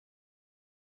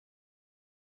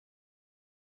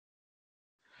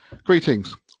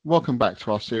Greetings. Welcome back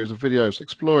to our series of videos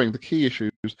exploring the key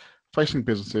issues facing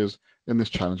businesses in this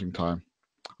challenging time.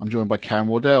 I'm joined by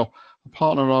Wardell, a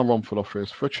partner in our Romford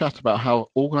office, for a chat about how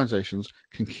organisations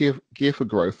can gear for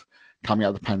growth coming out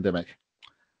of the pandemic.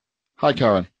 Hi,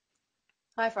 Karen.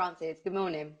 Hi, Francis. Good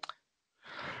morning.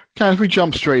 Karen, if we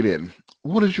jump straight in,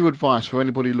 what is your advice for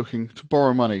anybody looking to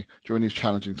borrow money during these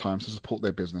challenging times to support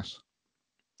their business?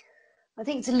 I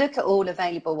think to look at all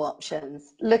available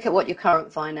options, look at what your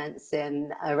current financing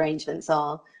arrangements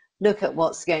are, look at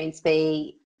what's going to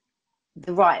be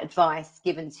the right advice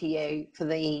given to you for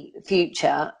the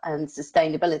future and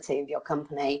sustainability of your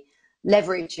company,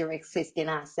 leverage your existing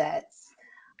assets,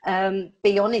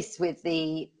 be honest with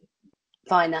the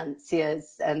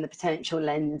financiers and the potential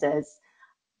lenders,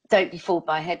 don't be fooled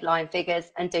by headline figures,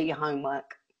 and do your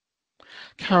homework.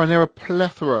 Karen, there are a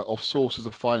plethora of sources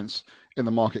of finance in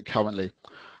the market currently.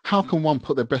 How can one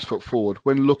put their best foot forward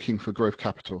when looking for growth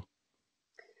capital?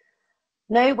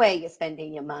 Know where you're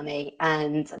spending your money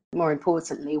and, more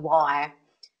importantly, why.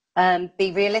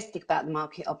 Be realistic about the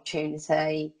market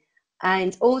opportunity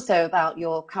and also about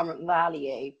your current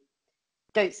value.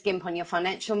 Don't skimp on your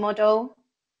financial model.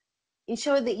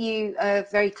 Ensure that you are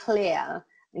very clear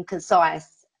and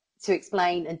concise to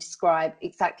explain and describe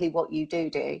exactly what you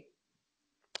do.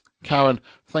 Karen,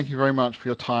 thank you very much for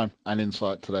your time and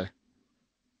insight today.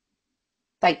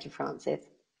 Thank you, Francis.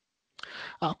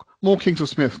 More Kingston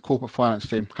Smith corporate finance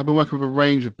team have been working with a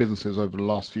range of businesses over the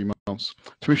last few months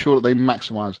to ensure that they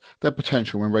maximise their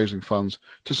potential when raising funds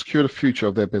to secure the future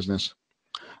of their business.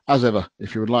 As ever,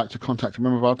 if you would like to contact a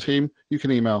member of our team, you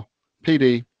can email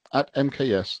pd@mks.co.uk.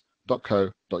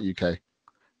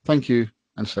 Thank you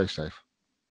and stay safe.